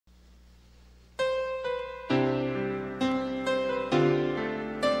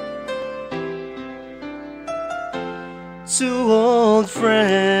Two old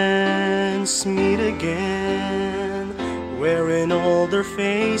friends meet again, wearing older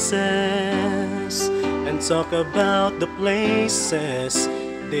faces, and talk about the places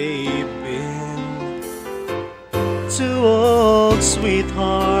they've been. Two old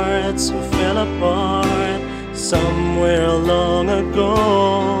sweethearts who fell apart somewhere long ago.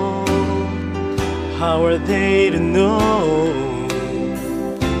 How are they to know?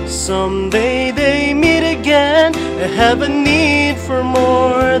 Someday they meet again and have a need for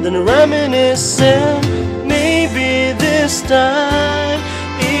more than reminiscing. Maybe this time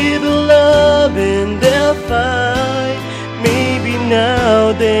it will love and they'll find. Maybe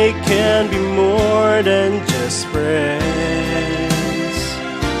now they can be more than just friends.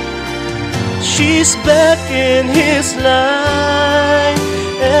 She's back in his life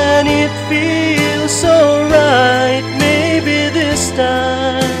and it feels so right. Maybe this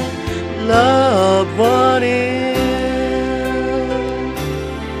time love what if.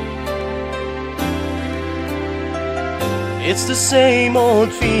 It's the same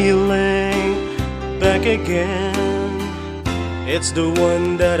old feeling back again. It's the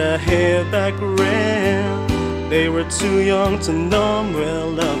one that I had back when they were too young to know well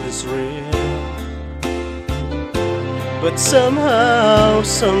love is real. But somehow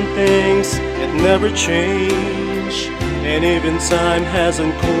some things it never change, and even time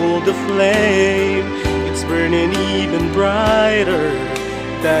hasn't cooled the flame. It's burning even brighter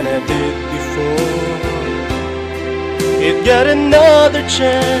than it did before. It got another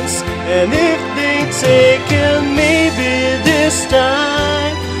chance, and if they take it, maybe this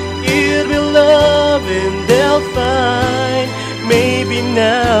time it will love and they'll find. Maybe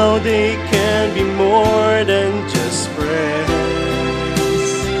now they can be more than just friends.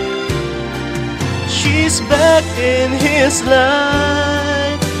 She's back in his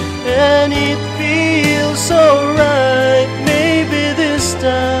life and it feels so right. Maybe this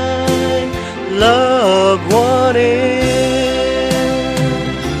time love what if.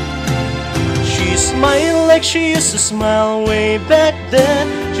 She's smiling like she used to smile way back then.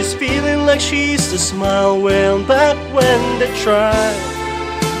 She's feeling like she used to smile well back when they tried,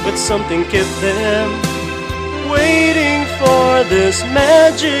 but something kept them waiting for this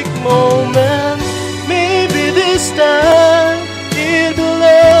magic moment. Maybe this time it will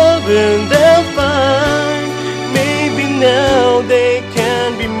love and they'll find. Maybe now they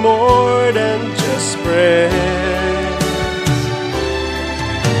can be more than just friends.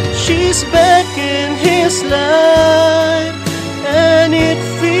 She's back in his life and it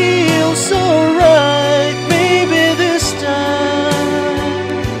feels so right. Maybe this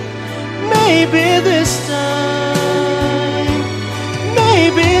time, maybe this time,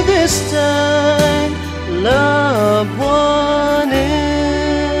 maybe this time love was